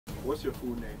What's your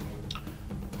full name?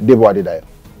 Debo Adedayo.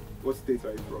 What state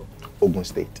are you from? Ogun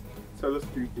State. Tell us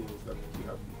 3 things that make you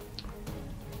happy.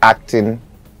 Acting,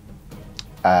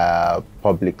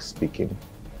 public speaking,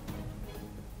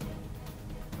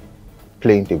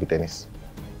 playing table tennis.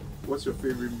 What's your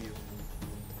favorite meal?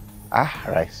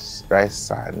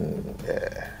 Rice and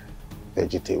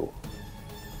vegetable.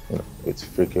 You know, it's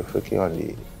freaky on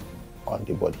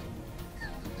the body.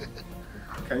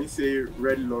 Can you say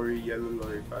red lorry, yellow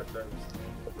lorry 5 times?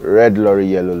 Red lorry,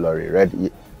 yellow lorry,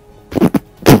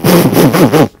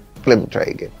 Let me try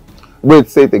again. Wait,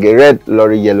 say it again. Red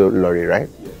lorry, yellow lorry, right?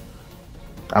 Yeah.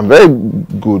 I'm very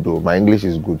good though. My English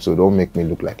is good, so don't make me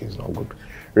look like it's not good.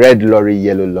 Red lorry,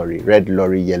 yellow lorry, red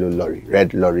lorry, yellow lorry,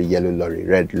 red lorry, yellow lorry,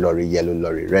 red lorry, yellow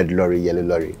lorry, red lorry, yellow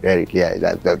lorry. Yeah,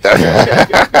 that.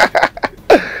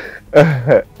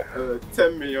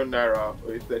 10 million naira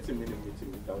or a 30-minute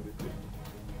meeting with Dangote?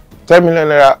 10 million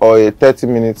naira or a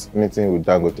 30-minute meeting with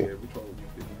Dangote? Yeah, which one would you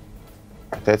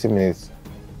pick? 30 minutes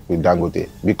with Dangote.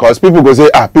 Because people go say,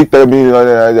 pick 10 million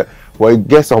naira. Well,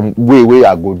 get some way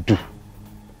I go do,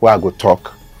 where I go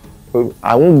talk.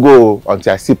 I won't go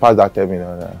until I see past that 10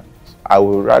 million. I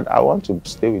want to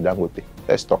stay with Dangote.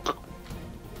 Let's talk.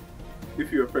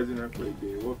 If you were president for a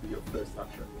day, what would be your first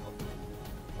action in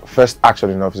office? First action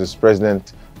in office as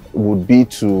president would be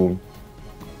to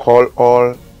call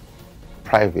all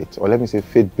private, or let me say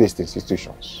faith-based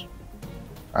institutions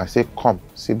and say, come,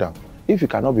 sit down. If you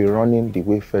cannot be running the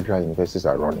way federal universities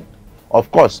are running,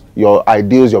 of course, your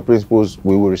ideals, your principles,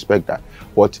 we will respect that.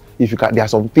 But if you can, there are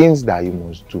some things that you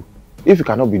must do. If you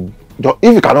cannot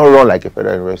run like a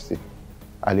federal university,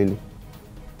 Alili.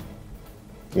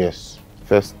 Yes.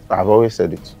 First, I've always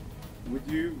said it. Would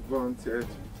you volunteer to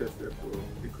be tested for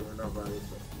the coronavirus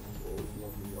for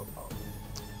 £1 million?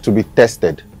 To be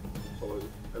tested. Or,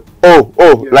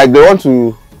 yeah. Like they want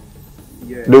to.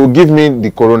 Yeah. They will give me the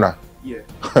corona. Yeah.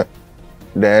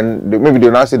 Then maybe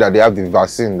they'll now say that they have the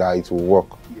vaccine that it will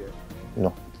work. Yeah.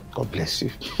 No. God bless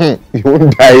you. You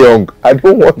won't die young. I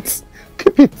don't want.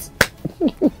 Keep it.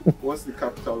 What's the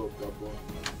capital of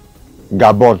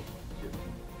Gabon? Gabon.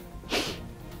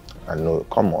 I know.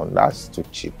 Come on, that's too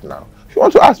cheap now. If you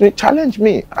want to ask me, challenge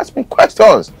me. Ask me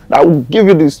questions that will give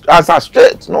you this answer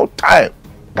straight. No time.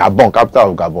 Gabon,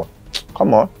 capital of Gabon.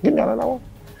 Come on, give me another one.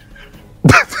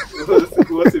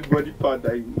 What's a body part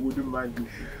that you wouldn't mind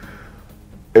losing?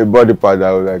 A body part that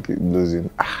I would like losing.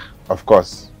 Of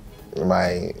course,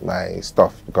 my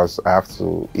stuff, because I have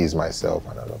to ease myself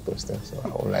and all of those things. So I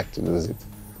would like to lose it.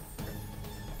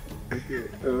 Okay.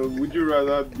 Would you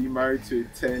rather be married to a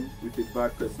 10 with a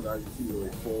bad personality or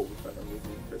a 4 with an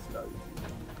amazing personality?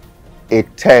 A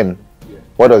 10? Yeah.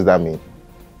 What does that mean?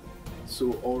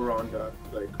 So all-rounder,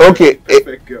 like okay,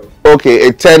 perfect girl. Okay,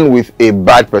 a 10 with a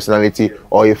bad personality, yeah,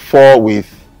 or a 4 with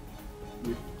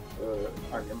an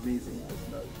amazing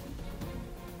personality.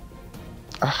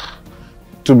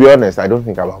 To be honest, I don't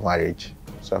think about marriage,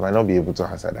 so I might not be able to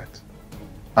answer that.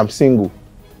 I'm single.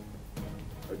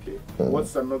 Okay.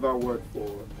 What's another word for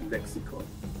lexicon?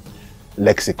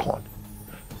 Lexicon.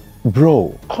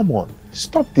 Bro, come on.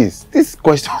 Stop this. These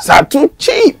questions are too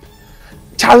cheap.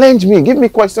 Challenge me. Give me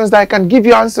questions that I can give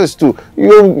you answers to.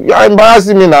 You're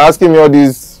embarrassing me now asking me all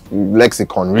these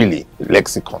lexicon, really.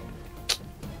 Lexicon.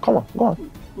 Come on, go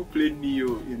on. Who played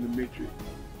Neo in The Matrix?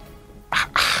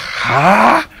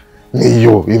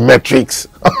 Neo in Matrix.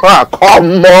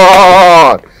 Come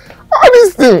on. All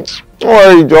these things. Don't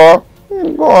worry, Joe.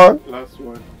 Go on. Last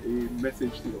one. A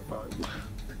message to your family.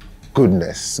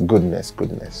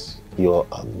 Goodness. You're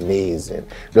amazing.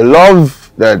 The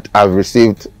love that I've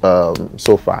received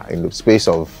so far in the space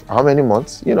of how many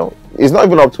months? You know, it's not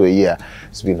even up to a year.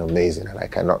 It's been amazing, and I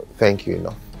cannot thank you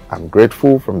enough. I'm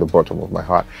grateful from the bottom of my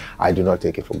heart. I do not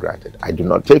take it for granted. I do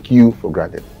not take you for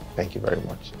granted. Thank you very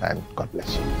much, and God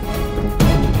bless you.